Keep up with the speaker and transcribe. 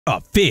Oh,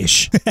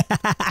 fish.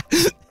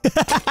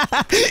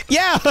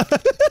 Yeah.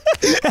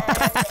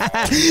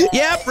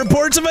 Yep,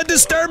 reports of a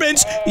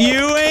disturbance.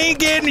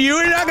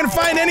 You're not gonna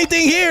find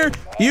anything here.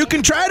 You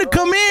can try to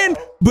come in,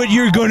 but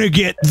you're gonna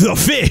get the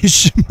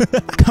fish.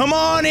 Come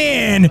on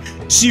in.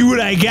 See what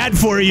I got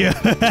for you.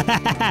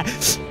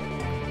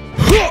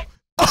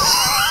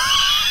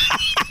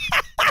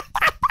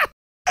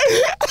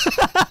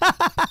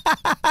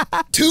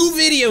 2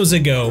 videos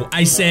ago,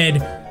 I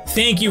said,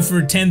 thank you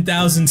for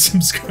 10,000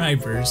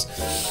 subscribers.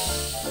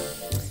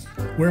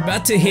 We're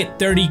about to hit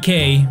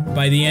 30K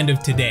by the end of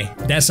today.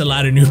 That's a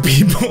lot of new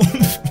people.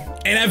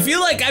 And I feel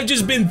like I've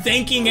just been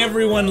thanking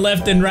everyone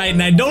left and right,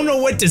 and I don't know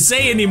what to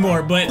say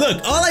anymore, but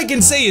look, all I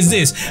can say is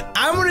this.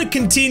 I'm gonna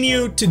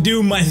continue to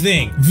do my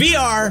thing.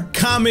 VR,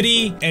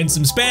 comedy, and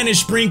some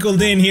Spanish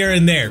sprinkled in here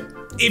and there.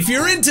 If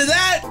you're into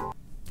that,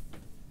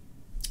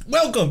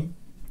 welcome.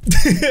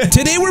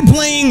 Today we're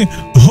playing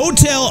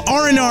Hotel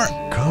R&R.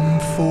 Come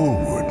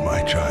forward,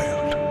 my child.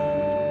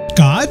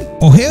 God?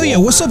 Oh, hell yeah.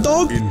 What's up,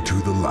 dog? Into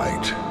the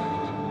light.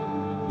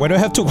 Why do I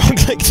have to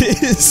walk like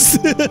this?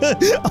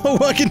 I'll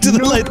walk into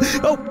the light.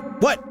 Oh,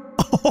 what?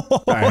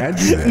 Oh, I had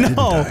you there, no.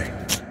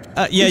 didn't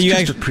I? Yeah, it's you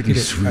just guys. a pretty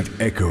sweet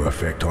echo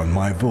effect on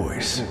my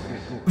voice.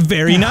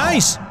 Very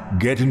nice.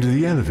 Get into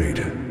the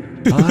elevator.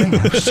 I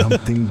have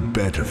something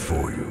better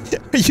for you.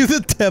 Are you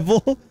the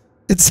devil?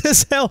 It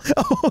says hell.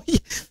 Oh, yeah.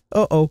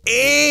 Uh-oh.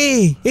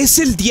 Es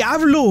el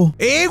diablo.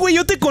 Güey,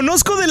 yo te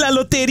conozco de la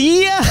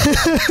lotería.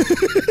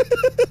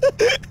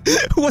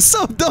 What's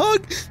up,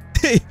 dog?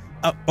 Hey.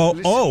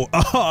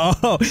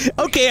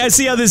 Okay, I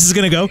see how this is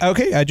gonna go.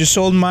 Okay, I just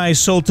sold my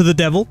soul to the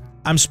devil.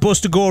 I'm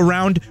supposed to go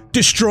around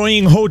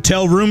destroying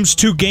hotel rooms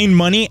to gain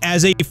money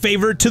as a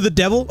favor to the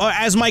devil, or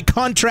as my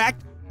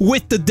contract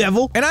with the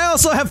devil. And I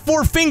also have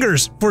 4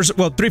 fingers.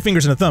 Well, 3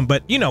 fingers and a thumb,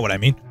 but you know what I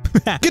mean.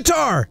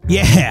 Guitar!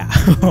 Yeah!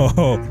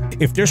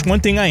 If there's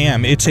one thing I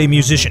am, it's a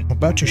musician. I'm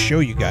about to show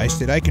you guys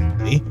that I can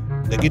play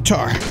the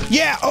guitar.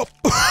 Yeah! Oh!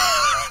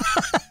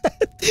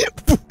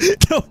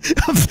 No,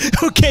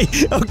 okay,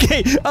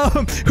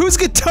 whose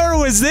guitar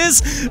was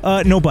this?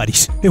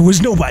 Nobody's. It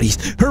was nobody's.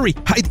 Hurry,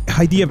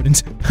 hide the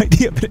evidence. Hide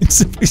the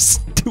evidence. It's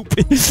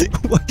stupid.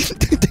 What?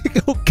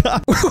 Oh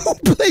God, who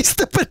placed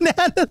the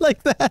banana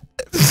like that?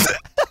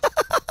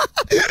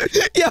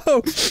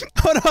 Yo,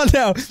 hold on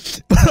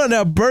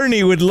now,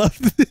 Bernie would love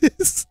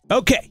this.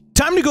 Okay,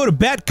 time to go to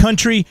Bat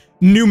Country,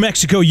 New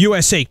Mexico,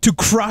 USA, to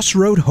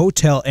Crossroad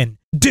Hotel and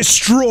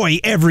destroy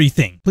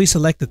everything. Please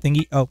select the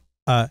thingy. Oh,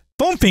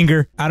 foam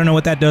finger. I don't know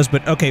what that does,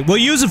 but okay, we'll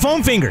use a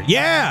foam finger.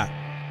 Yeah!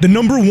 The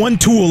 #1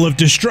 tool of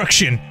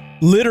destruction.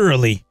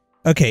 Literally.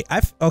 Okay,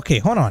 okay,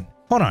 hold on.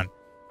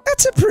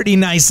 That's a pretty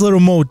nice little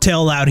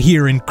motel out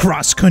here in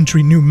Cross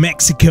Country, New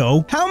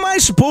Mexico. How am I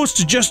supposed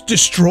to just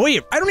destroy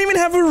it? I don't even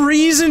have a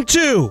reason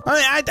to.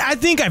 I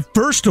think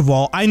first of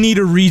all, I need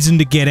a reason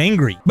to get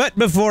angry. But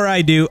before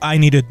I do, I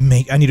need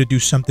to do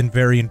something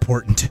very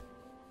important.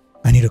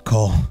 I need to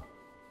call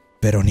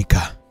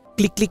Veronica.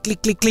 Click, click,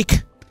 click, click,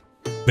 click.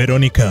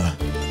 Verónica,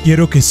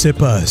 quiero que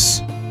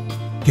sepas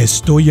que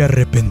estoy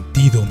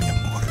arrepentido, mi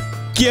amor.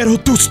 Quiero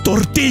tus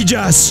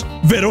tortillas,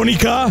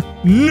 Verónica.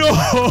 No.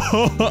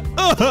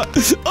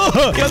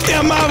 Yo te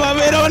amaba,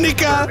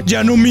 Verónica.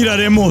 Ya no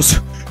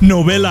miraremos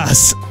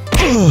novelas.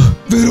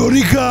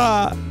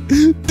 Verónica,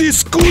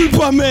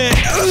 discúlpame.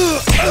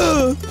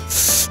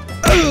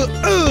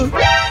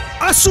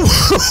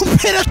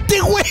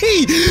 Espérate,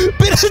 güey.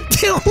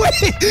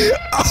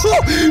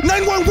 Oh,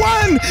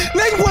 911,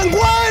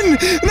 911,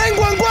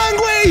 911,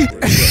 güey.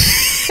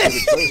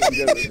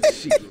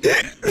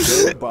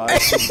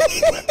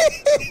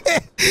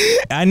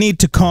 I need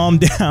to calm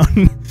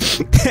down.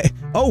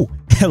 Oh,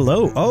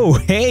 hello. Oh,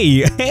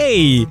 hey.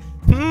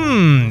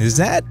 Is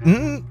that?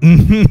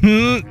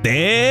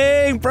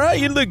 Dang, bro,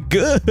 you look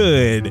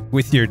good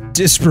with your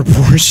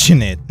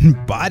disproportionate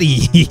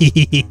body.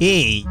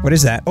 What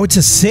is that? Oh, it's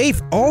a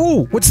safe.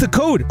 Oh, what's the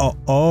code?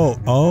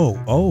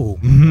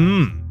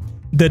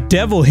 The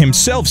devil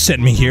himself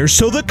sent me here,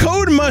 so the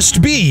code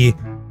must be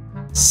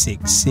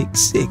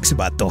 666,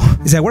 vato.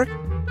 Does that work?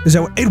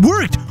 It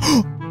worked!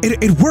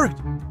 It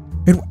worked!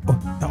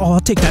 I'll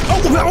take that.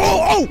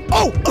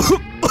 Oh!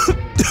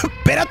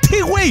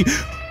 Espérate, güey!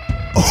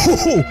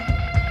 Oh!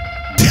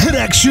 That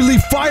actually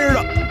fired!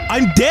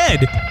 I'm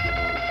dead!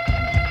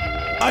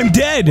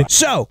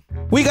 So,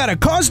 we gotta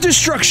cause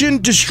destruction,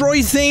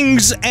 destroy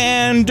things,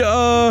 and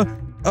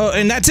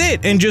that's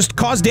it. And just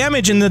cause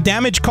damage, and the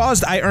damage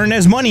caused, I earn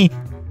as money.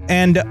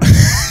 And,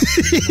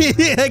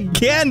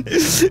 again?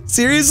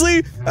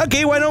 Seriously?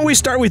 Okay, why don't we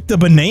start with the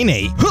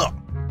banana? Huh.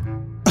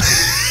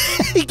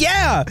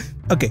 Yeah!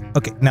 Okay,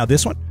 now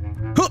this one.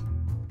 Huh.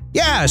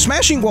 Yeah,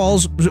 smashing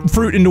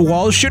fruit into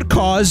walls should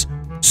cause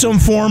some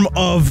form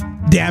of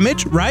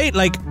damage, right?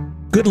 Like,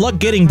 good luck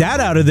getting that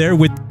out of there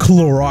with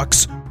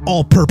Clorox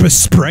all-purpose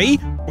spray.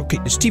 Okay,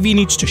 this TV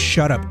needs to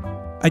shut up.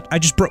 I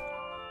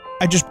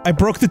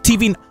broke the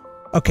TV.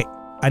 Okay,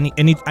 I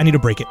need to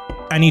break it.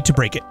 I need to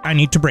break it.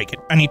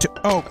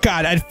 Oh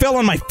God, I fell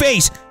on my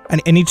face.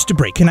 It needs to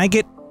break. Can I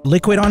get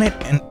liquid on it?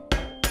 And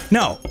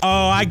No.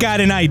 Oh, I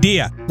got an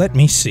idea. Let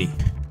me see.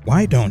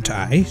 Why don't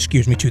I,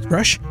 excuse me,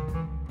 toothbrush,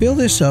 fill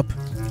this up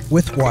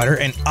with water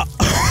and...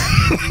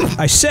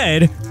 I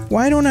said,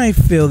 why don't I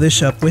fill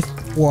this up with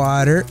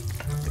water?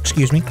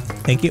 Excuse me.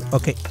 Thank you.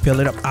 Okay, fill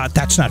it up.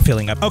 That's not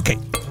filling up. Okay,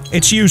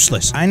 it's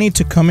useless. I need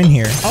to come in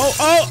here.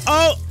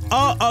 Oh,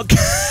 okay.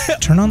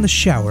 Turn on the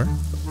shower,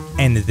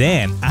 and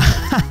then...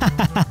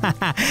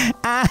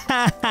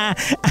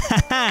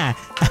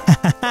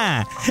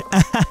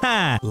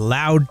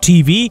 Loud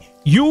TV,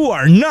 you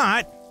are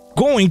not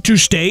going to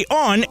stay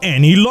on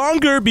any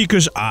longer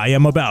because I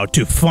am about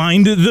to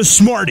find the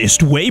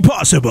smartest way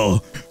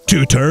possible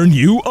to turn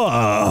you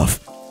off.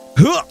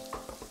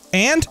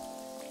 And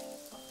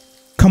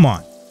come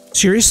on,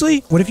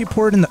 seriously? What if you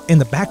pour it in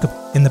the back of it?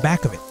 In the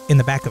back of it? In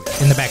the back of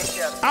it? In the back of it?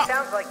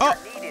 Oh,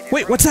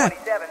 wait, what's that?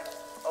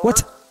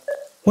 What's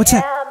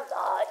that?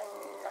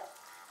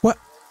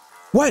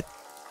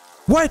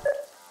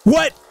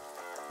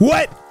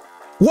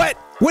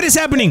 What is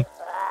happening?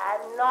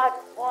 I'm not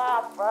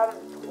far from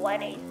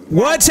 20.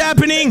 What's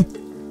happening?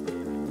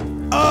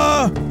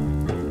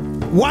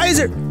 Why is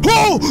it?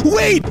 Oh,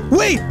 wait!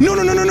 No,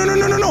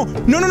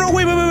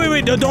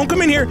 wait, don't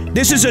come in here.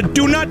 This is a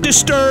do not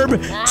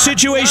disturb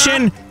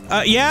situation.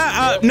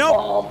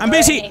 No, I'm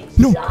busy.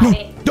 No,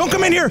 don't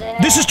come in here.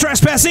 This is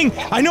trespassing.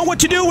 I know what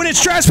to do when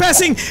it's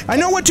trespassing. I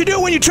know what to do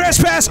when you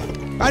trespass.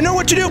 I know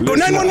what to do. Go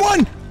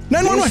 911.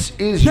 911. This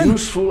is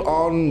useful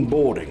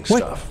onboarding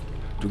stuff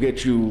to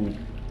get you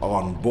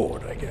on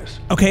board, I guess.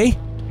 Okay.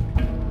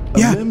 A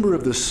member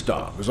of the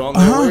staff is on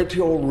their way to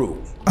your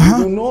room.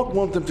 You do not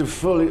want them to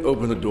fully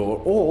open the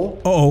door, or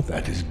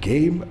that is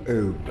game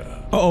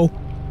over. Hold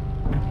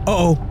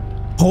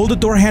the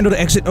door handle to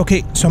exit.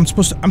 Okay, so I'm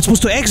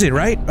supposed to exit,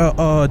 right?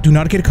 Do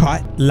not get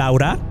caught.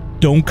 Laura,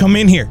 don't come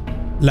in here.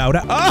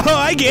 Laura. Oh,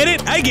 I get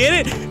it.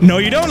 No,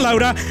 you don't,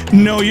 Laura.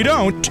 No, you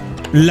don't.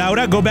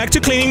 Laura, go back to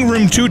cleaning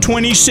room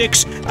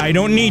 226. I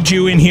don't need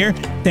you in here.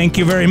 Thank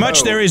you very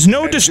much. There is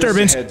no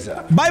disturbance.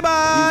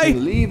 Bye-bye. You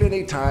can leave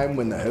any time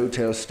when the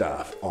hotel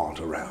staff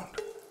aren't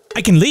around.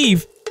 I can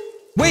leave?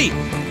 Wait,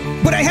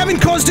 but I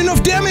haven't caused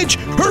enough damage.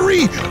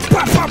 Hurry!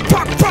 Pop, pop,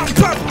 pop, pop,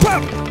 pop,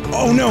 pop.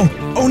 Oh no.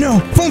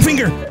 Foam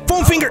finger.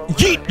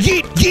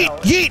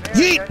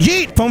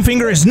 Yeet. Foam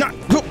finger is not.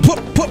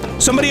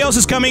 Somebody else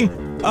is coming.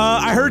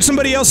 I heard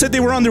somebody else said they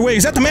were on their way.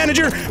 Is that the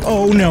manager?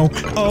 Oh no.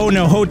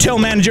 Hotel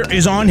manager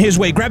is on his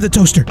way. Grab the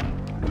toaster.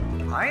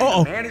 I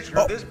am the manager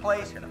of this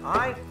place, and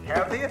I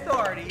have the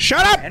authority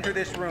Shut up! to enter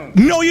this room.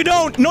 No, you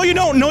don't. Pop.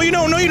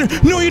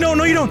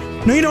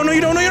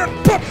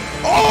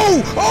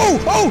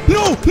 Oh,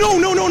 no.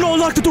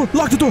 Lock the door.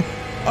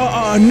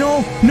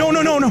 No.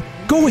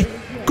 Go away.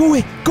 No.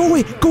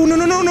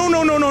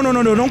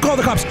 Don't call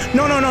the cops.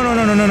 No.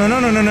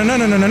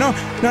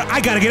 I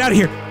gotta get out of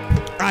here.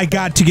 I've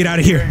got to get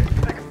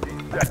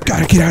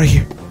out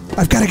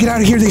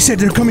of here. They said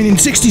they're coming in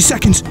 60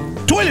 seconds.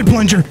 Toilet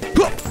plunger.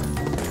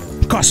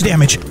 Cause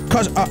damage.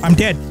 I'm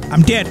dead.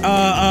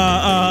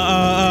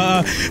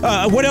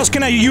 What else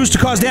can I use to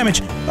cause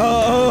damage?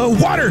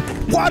 Water.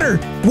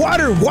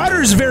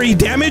 Water's very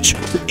damage.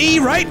 E,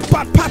 right?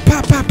 Pop.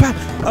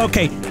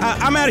 Okay,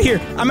 I'm out of here.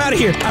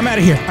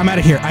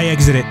 I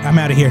exited. I'm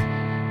out of here.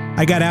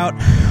 I got out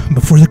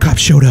before the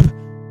cops showed up,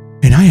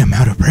 and I am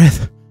out of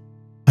breath.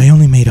 I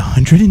only made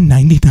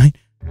 199.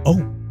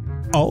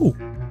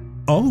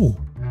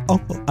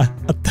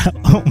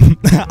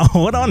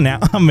 Hold on now.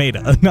 I made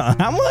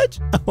how much?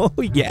 Oh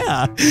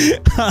yeah,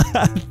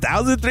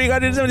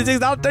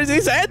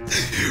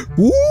 $1,376.36.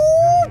 Woo,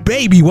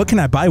 baby! What can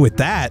I buy with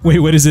that? Wait,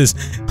 what is this?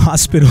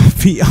 Hospital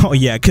fee? Oh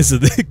yeah, because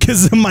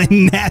of my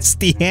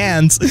nasty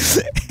hands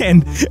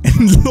and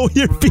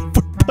lawyer fee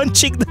for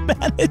punching the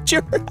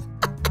manager.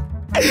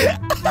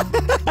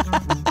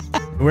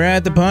 We're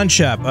at the pawn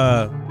shop.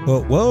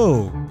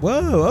 Whoa,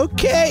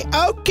 okay,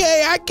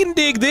 I can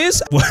dig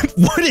this.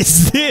 What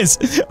is this?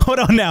 Hold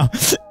on now.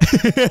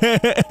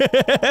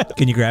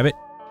 Can you grab it?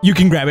 You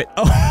can grab it.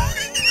 Oh.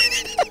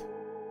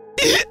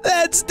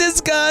 That's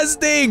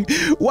disgusting.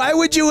 Why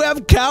would you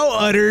have cow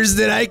udders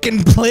that I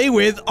can play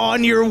with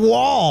on your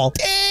wall?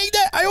 Dang,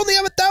 I only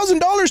have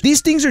 $1,000.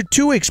 These things are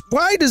too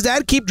why does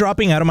that keep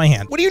dropping out of my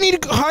hand? What do you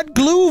need hot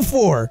glue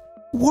for?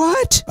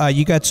 What?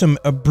 You got some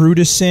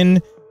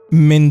Brutusin,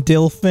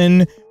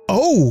 Mendilfin.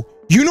 Oh,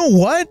 you know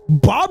what?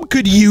 Bob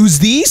could use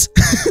these.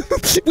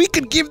 We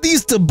could give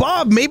these to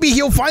Bob. Maybe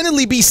he'll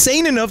finally be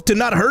sane enough to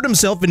not hurt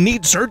himself and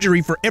need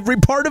surgery for every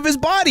part of his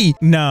body.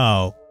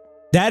 No,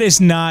 that is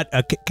not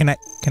a. Can I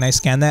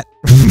scan that?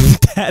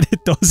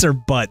 Those are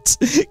butts.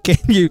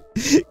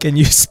 Can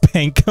you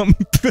spank them?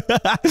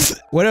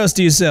 What else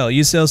do you sell?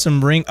 You sell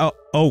some ring.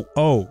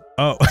 Oh.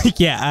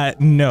 Yeah.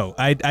 No,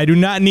 I do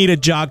not need a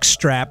jock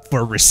strap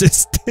for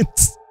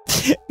resistance.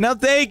 No,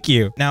 thank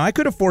you. Now, I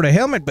could afford a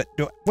helmet, but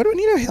what do I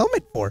need a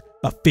helmet for?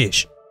 A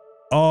fish.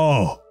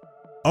 Oh,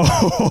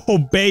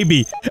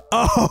 baby.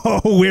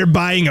 Oh, we're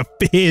buying a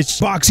fish.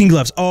 Boxing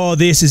gloves. Oh,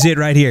 this is it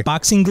right here.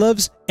 Boxing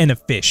gloves and a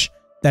fish.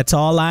 That's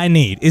all I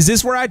need. Is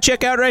this where I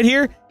check out right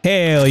here?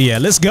 Hell yeah,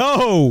 let's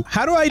go.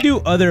 How do I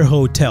do other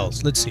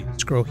hotels? Let's see.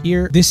 Scroll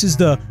here. This is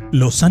the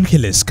Los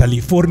Angeles,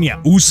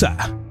 California, USA,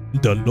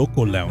 the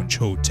Loco Lounge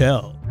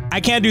Hotel. I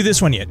can't do this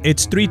one yet.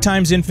 It's 3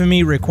 times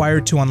infamy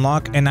required to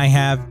unlock, and I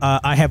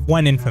have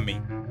 1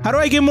 infamy. How do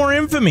I get more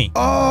infamy?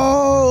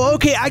 Oh,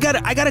 okay. I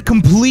gotta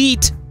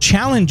complete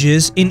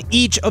challenges in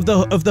each of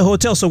the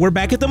hotels. So we're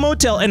back at the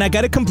motel, and I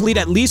gotta complete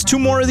at least 2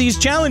 more of these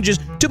challenges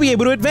to be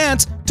able to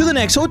advance to the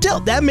next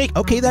hotel. That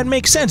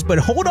makes sense. But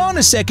hold on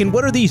a second.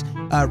 What are these?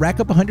 Rack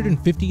up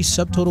 150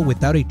 subtotal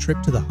without a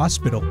trip to the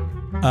hospital.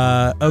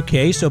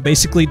 Okay, so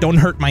basically don't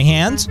hurt my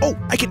hands. Oh,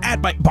 I can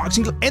add my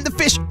boxing glove and the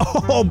fish.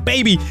 Oh,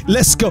 baby,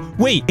 let's go.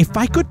 Wait, if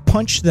I could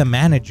punch the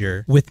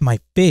manager with my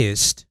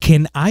fist,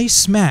 can I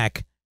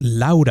smack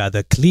Laura,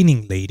 the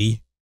cleaning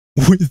lady,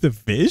 with the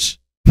fish?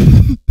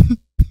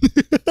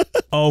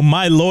 Oh,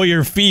 my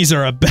lawyer fees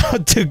are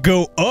about to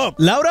go up.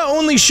 Laura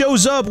only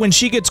shows up when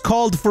she gets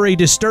called for a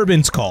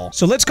disturbance call.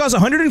 So let's cause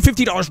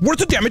 $150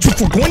 worth of damage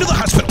before going to the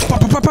hospital.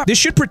 Pop, pop, pop, pop. This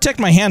should protect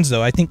my hands,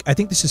 though. I think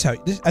this is how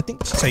you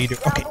do.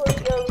 Okay.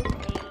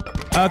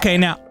 Okay,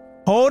 now.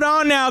 Hold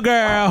on now,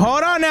 girl.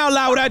 Hold on now,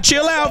 Laura.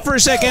 Chill out for a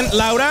second,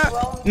 Laura.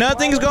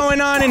 Nothing's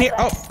going on in here.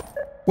 Oh,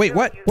 wait,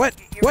 what?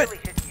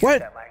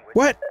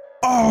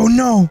 Oh,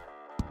 no.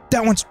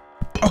 That one's...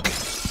 Okay,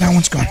 that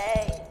one's gone.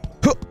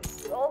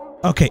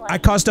 Okay, I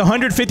caused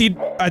 150...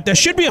 that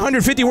should be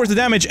 150 worth of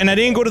damage, and I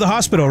didn't go to the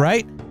hospital,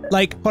 right?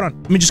 Like, hold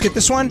on. Let me just get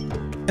this one,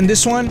 and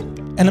this one,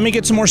 and let me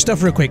get some more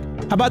stuff real quick.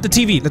 How about the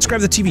TV? Let's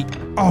grab the TV.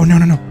 Oh, no.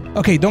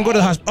 Okay, don't go to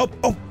the hospital.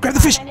 Oh, grab the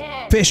fish.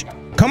 Fish.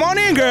 Come on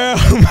in, girl.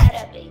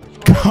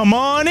 Come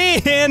on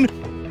in.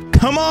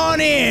 Come on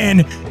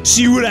in.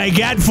 See what I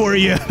got for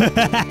you.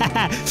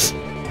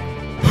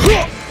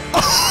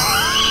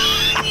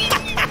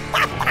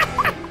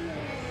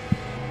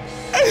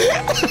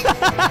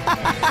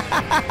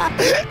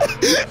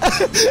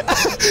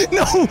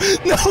 No,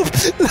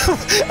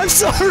 I'm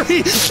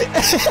sorry.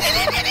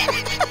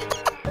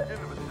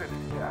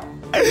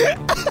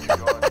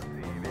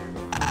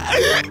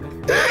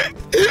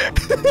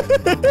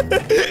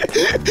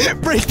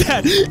 Break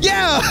that.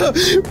 Yeah,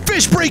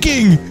 fish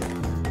breaking.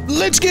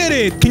 Let's get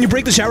it. Can you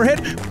break the shower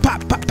head?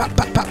 Pop, pop, pop,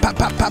 pop, pop, pop,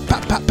 pop, pop, pop,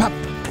 pop, pop,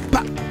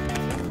 pop,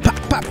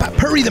 pop, pop, pop.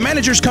 Hurry, the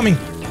manager's coming.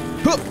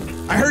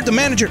 I heard the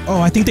manager. Oh,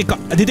 I think did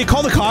they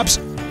call the cops?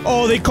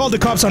 Oh, they called the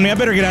cops on me. I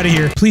better get out of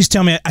here. Please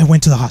tell me I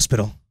went to the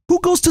hospital. Who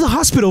goes to the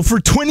hospital for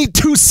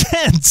 22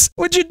 cents?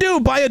 What'd you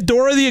do? Buy a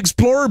Dora the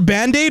Explorer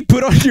Band-Aid?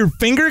 Put on your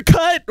finger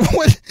cut?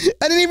 What?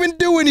 I didn't even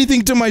do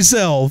anything to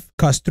myself.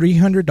 Cost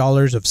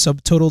 $300 of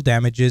subtotal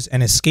damages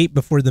and escape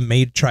before the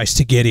maid tries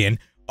to get in.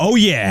 Oh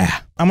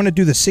yeah. I'm gonna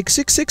do the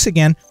 666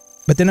 again,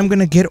 but then I'm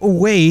gonna get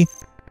away.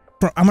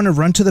 I'm gonna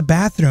run to the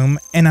bathroom,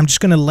 and I'm just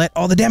gonna let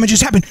all the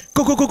damages happen.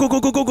 Go. Get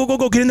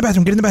in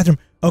the bathroom.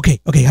 Okay,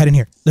 hide in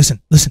here. Listen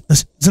to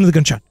the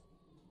gunshot.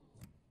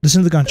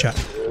 Listen to the gunshot.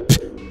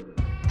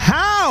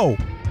 How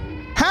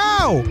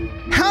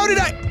did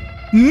I?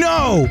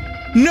 No!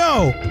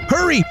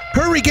 Hurry,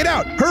 get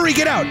out!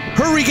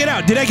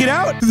 Did I get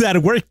out?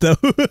 That worked, though.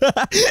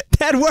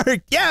 That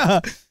worked, yeah!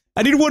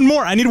 I need one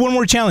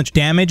more challenge.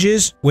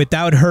 Damages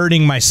without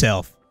hurting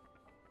myself.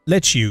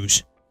 Let's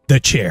use the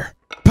chair.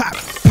 Pop.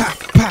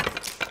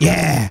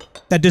 Yeah.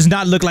 That does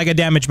not look like I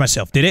damaged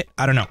myself, did it?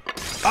 I don't know.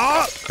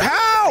 Oh,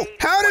 how?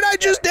 How did I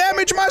just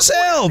damage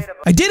myself?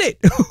 I did it.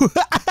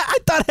 I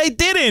thought I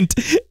didn't.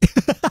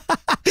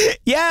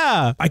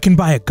 Yeah. I can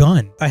buy a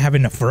gun. I have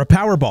enough for a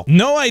Powerball.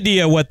 No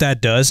idea what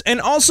that does.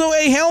 And also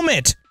a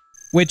helmet.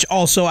 Which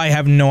also I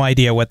have no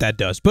idea what that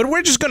does. But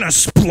we're just gonna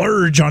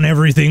splurge on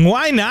everything.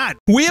 Why not?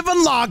 We have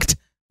unlocked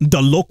the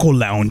Loco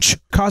Lounge.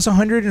 Costs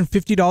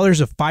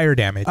 $150 of fire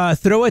damage.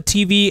 Throw a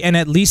TV and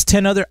at least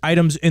 10 other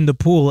items in the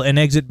pool and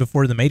exit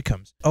before the maid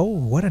comes. Oh,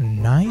 what a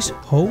nice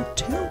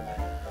hotel.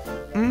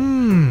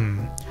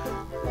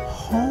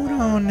 Hold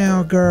on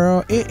now,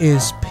 girl. It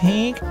is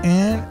pink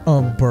and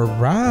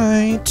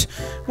bright.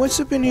 What's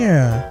up in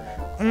here?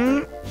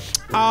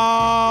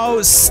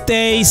 Oh,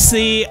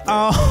 Stacy.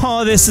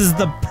 Oh, this is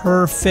the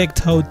perfect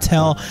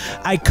hotel.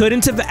 I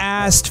couldn't have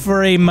asked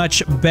for a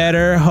much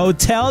better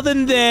hotel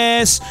than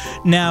this.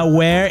 Now,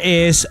 where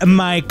is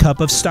my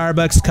cup of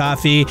Starbucks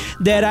coffee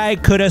that I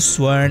could have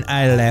sworn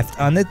I left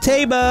on the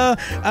table?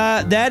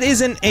 That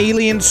is an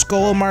alien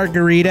skull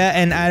margarita,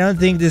 and I don't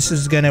think this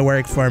is gonna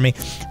work for me.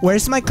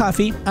 Where's my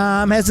coffee?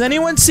 Has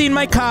anyone seen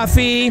my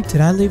coffee? Did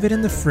I leave it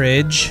in the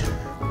fridge?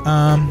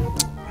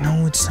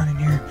 No, it's not in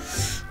here.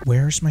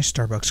 Where's my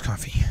Starbucks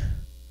coffee?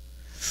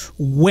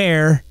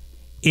 Where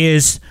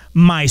is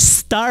my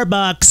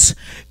Starbucks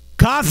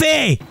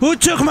coffee? Who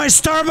took my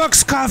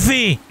Starbucks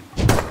coffee?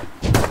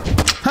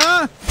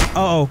 Huh?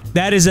 Uh-oh,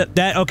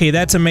 okay,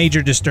 that's a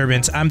major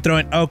disturbance. I'm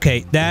throwing,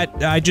 okay,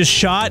 that, I just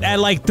shot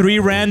at like 3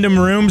 random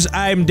rooms.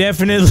 I'm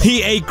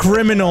definitely a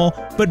criminal.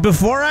 But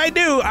before I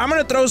do, I'm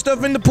gonna throw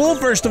stuff in the pool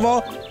first of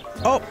all.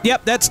 Oh,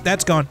 yep, that's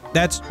gone.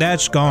 That's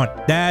gone.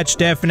 That's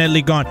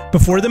definitely gone.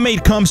 Before the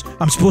maid comes,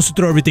 I'm supposed to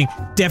throw everything.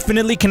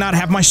 Definitely cannot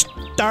have my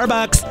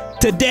Starbucks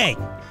today.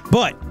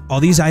 But all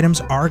these items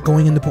are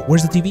going in the pool.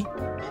 Where's the TV?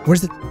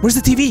 Where's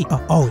the TV?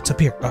 Oh, it's up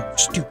here. Oh,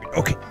 stupid.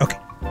 Okay.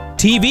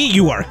 TV,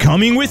 you are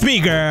coming with me,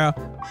 girl.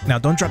 Now,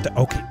 don't drop the...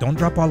 Okay, don't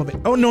drop all of it.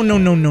 Oh, no.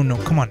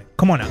 Come on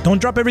now. Don't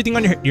drop everything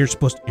on your head. You're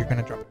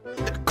gonna drop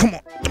it. Come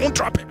on. Don't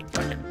drop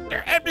everything.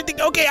 Everything.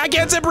 Okay, I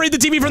can't separate the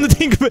TV from the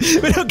thing, but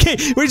okay.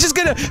 We're just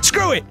gonna...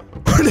 Screw it.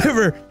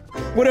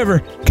 Whatever.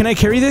 Can I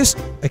carry this?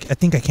 I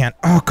think I can.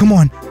 Oh, come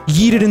on.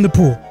 Yeet it in the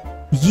pool.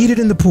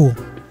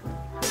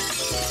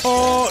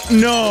 Oh,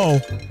 no.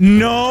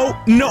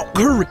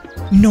 Hurry.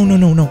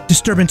 No.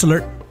 Disturbance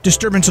alert.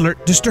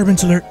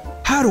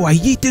 How do I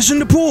yeet this in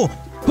the pool?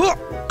 Oh,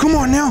 come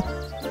on now.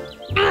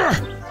 No.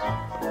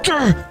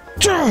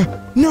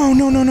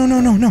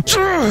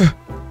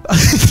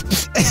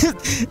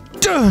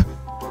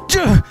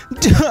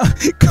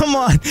 Come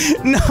on.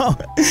 No.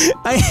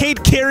 I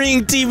hate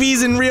carrying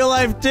TVs in real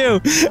life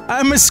too.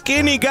 I'm a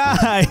skinny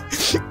guy.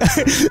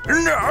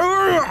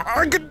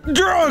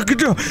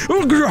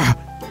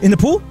 In the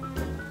pool?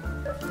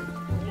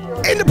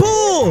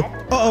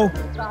 Uh-oh.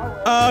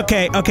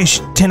 Okay.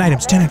 10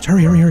 items.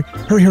 Hurry.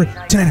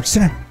 10 items.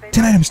 The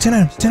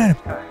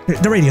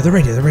radio.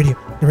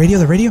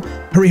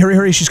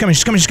 Hurry. She's coming.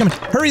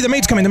 Hurry, the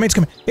maid's coming.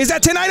 Is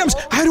that 10 items?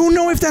 I don't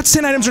know if that's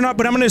 10 items or not,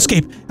 but I'm gonna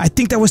escape. I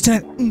think that was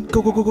 10.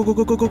 Go.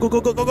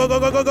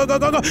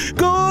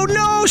 Go,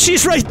 no,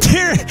 she's right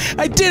there.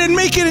 I didn't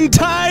make it in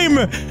time.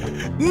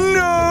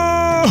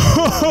 No.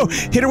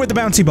 Hit her with the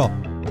bouncy ball.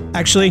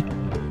 Actually,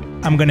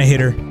 I'm gonna hit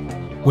her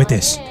with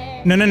this.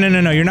 No,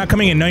 you're not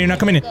coming in. No, you're not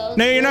coming in.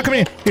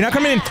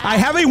 I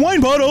have a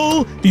wine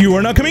bottle. You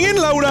are not coming in,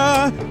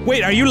 Laura.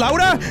 Wait, are you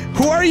Laura?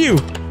 Who are you?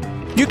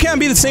 You can't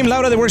be the same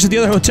Laura that works at the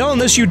other hotel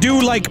unless you do,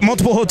 like,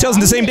 multiple hotels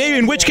in the same day,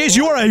 in which case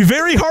you are a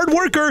very hard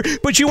worker,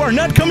 but you are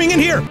not coming in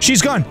here.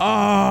 She's gone.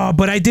 Oh,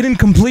 but I didn't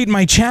complete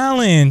my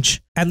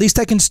challenge. At least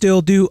I can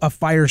still do a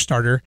fire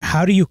starter.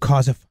 How do you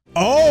cause a...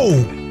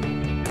 Oh!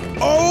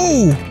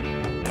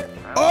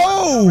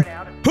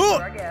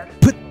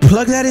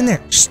 Plug that in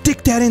there.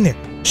 Stick that in there.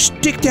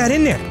 Stick it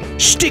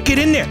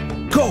in there.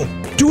 Go.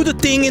 Do the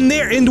thing in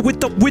there and with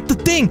the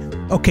thing.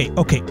 Okay.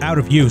 Out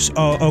of use.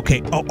 Oh,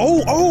 okay. Okay.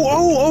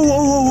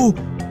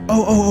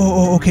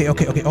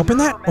 Open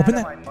that. Oh,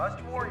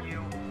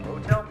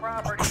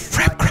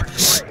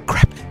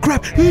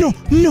 crap. No.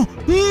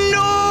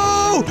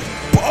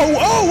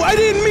 Oh, I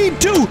didn't mean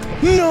to.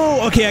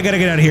 No. Okay, I gotta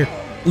get out of here.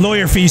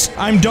 Lawyer fees.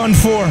 I'm done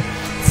for.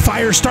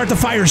 Fire, start a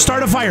fire.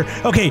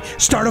 Okay,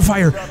 start a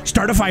fire.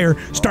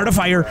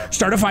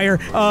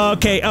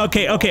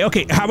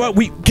 Okay. How about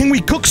can we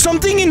cook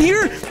something in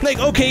here? Like,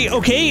 okay,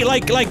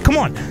 come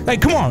on,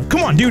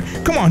 dude.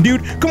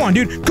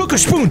 Cook a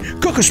spoon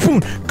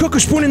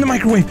in the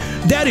microwave.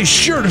 That is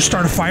sure to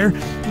start a fire.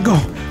 Go.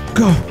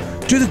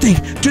 Do the thing.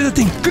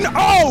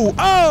 Oh,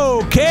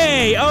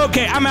 okay.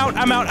 I'm out.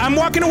 I'm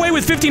walking away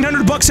with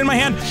 $1,500 in my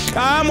hand.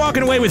 I'm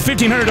walking away with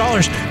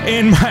 $1,500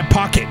 in my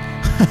pocket.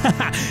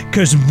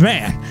 Cause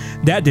man,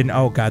 that didn't.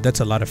 Oh god, that's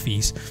a lot of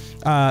fees.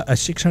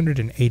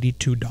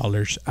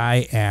 $682.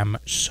 I am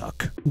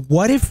suck.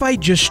 What if I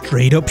just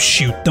straight up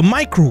shoot the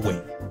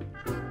microwave?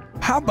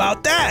 How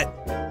about that?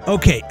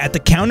 Okay, at the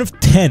count of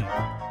 10.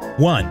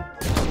 1.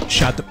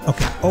 Shot the.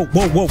 Okay. Oh,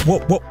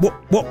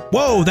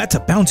 whoa! That's a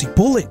bouncy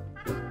bullet.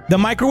 The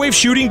microwave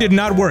shooting did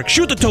not work.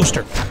 Shoot the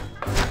toaster.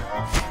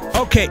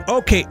 Okay.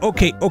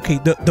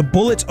 The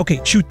bullets. Okay,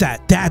 shoot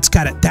that. That's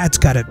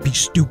gotta be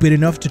stupid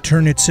enough to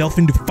turn itself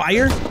into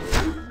fire.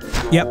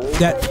 Yep.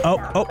 That. Oh.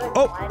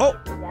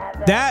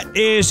 That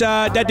is.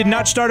 That did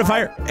not start a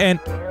fire.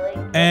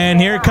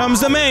 And here comes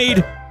the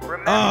maid.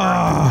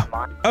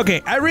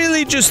 Okay. I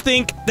really just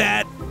think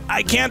that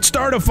I can't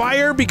start a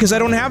fire because I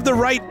don't have the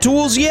right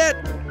tools yet.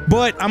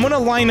 But I'm gonna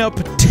line up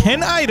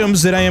 10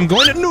 items that I am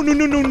going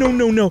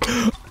to. No.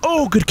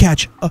 Oh, good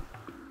catch.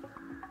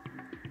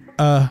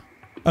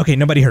 Okay,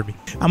 nobody heard me.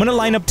 I'm gonna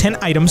line up 10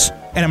 items,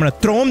 and I'm gonna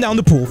throw them down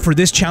the pool for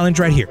this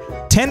challenge right here.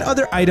 10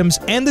 other items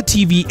and the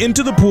TV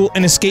into the pool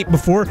and escape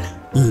before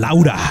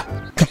Laura.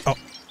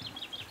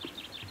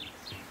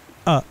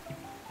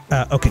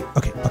 Okay.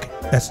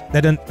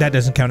 That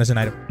doesn't count as an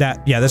item.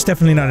 That's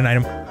definitely not an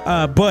item.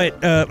 But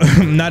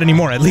not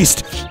anymore, at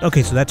least.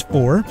 Okay, so that's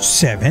 4,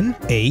 7,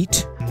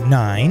 8,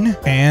 9,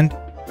 and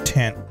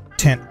 10.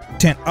 10.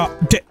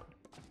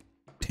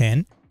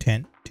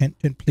 10.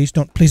 Please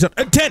don't.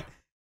 10!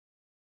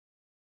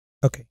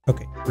 Okay.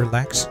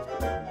 Relax.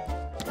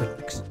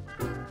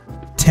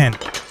 10.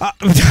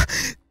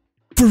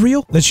 For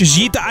real? Let's just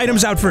yeet the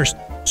items out first.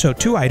 So,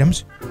 2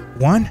 items.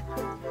 1.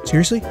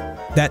 Seriously?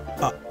 That,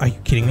 are you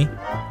kidding me?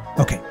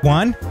 Okay,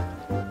 1.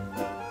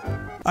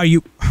 Are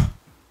you...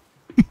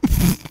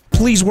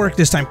 Please work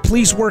this time.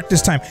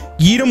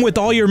 Yeet them with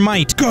all your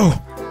might. Go!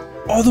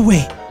 All the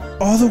way.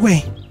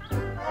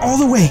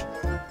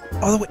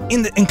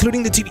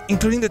 Including the TV.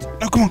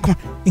 No, come on.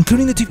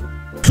 Including the TV.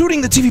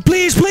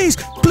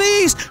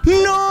 Please!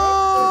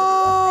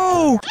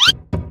 No!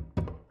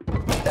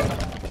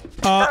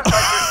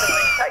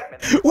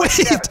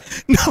 Wait!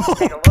 No,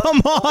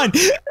 come on!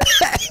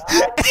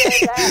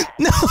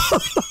 No!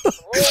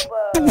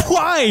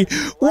 Why?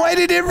 Why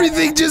did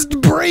everything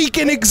just break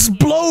and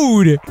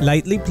explode?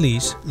 Lightly,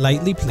 please.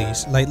 Lightly,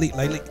 please. Lightly,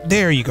 lightly.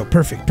 There you go.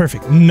 Perfect,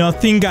 perfect.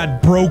 Nothing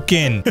got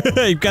broken.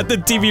 I've got the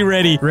TV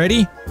ready.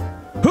 Ready?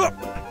 Huh.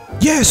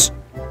 Yes!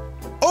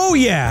 Oh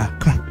yeah!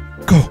 Come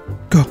on. Go,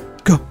 go,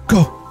 go,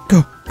 go,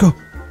 go, go,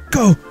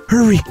 go!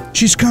 Hurry!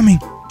 She's coming!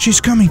 She's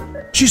coming!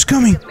 She's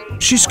coming!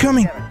 She's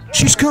coming!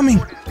 She's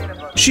coming!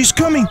 She's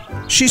coming!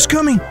 She's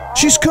coming!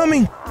 She's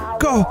coming!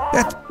 Go!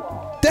 That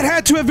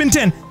had to have been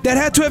 10! That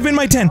had to have been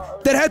my 10!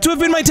 That had to have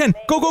been my 10!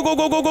 Go, go, go,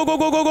 go, go, go, go,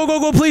 go, go, go, go,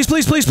 go! Please,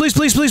 please, please, please,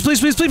 please, please, please,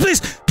 please, please,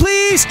 please!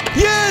 Please!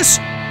 Yes!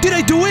 Did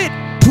I do it?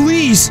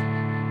 Please!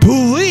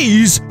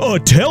 Please!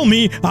 Tell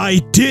me I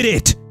did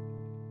it!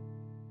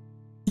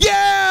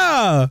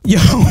 Yeah! Yo,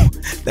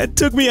 that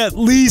took me at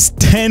least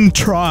 10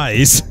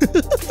 tries.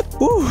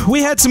 Ooh,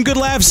 we had some good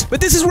laughs,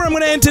 but this is where I'm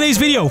gonna end today's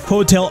video,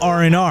 Hotel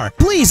R&R.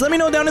 Please let me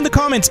know down in the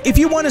comments if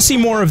you want to see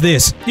more of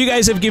this. You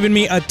guys have given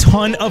me a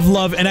ton of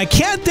love, and I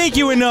can't thank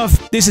you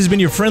enough. This has been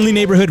your friendly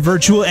neighborhood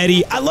virtual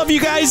Eddie. I love you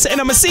guys, and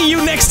I'm gonna see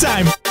you next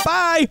time.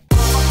 Bye!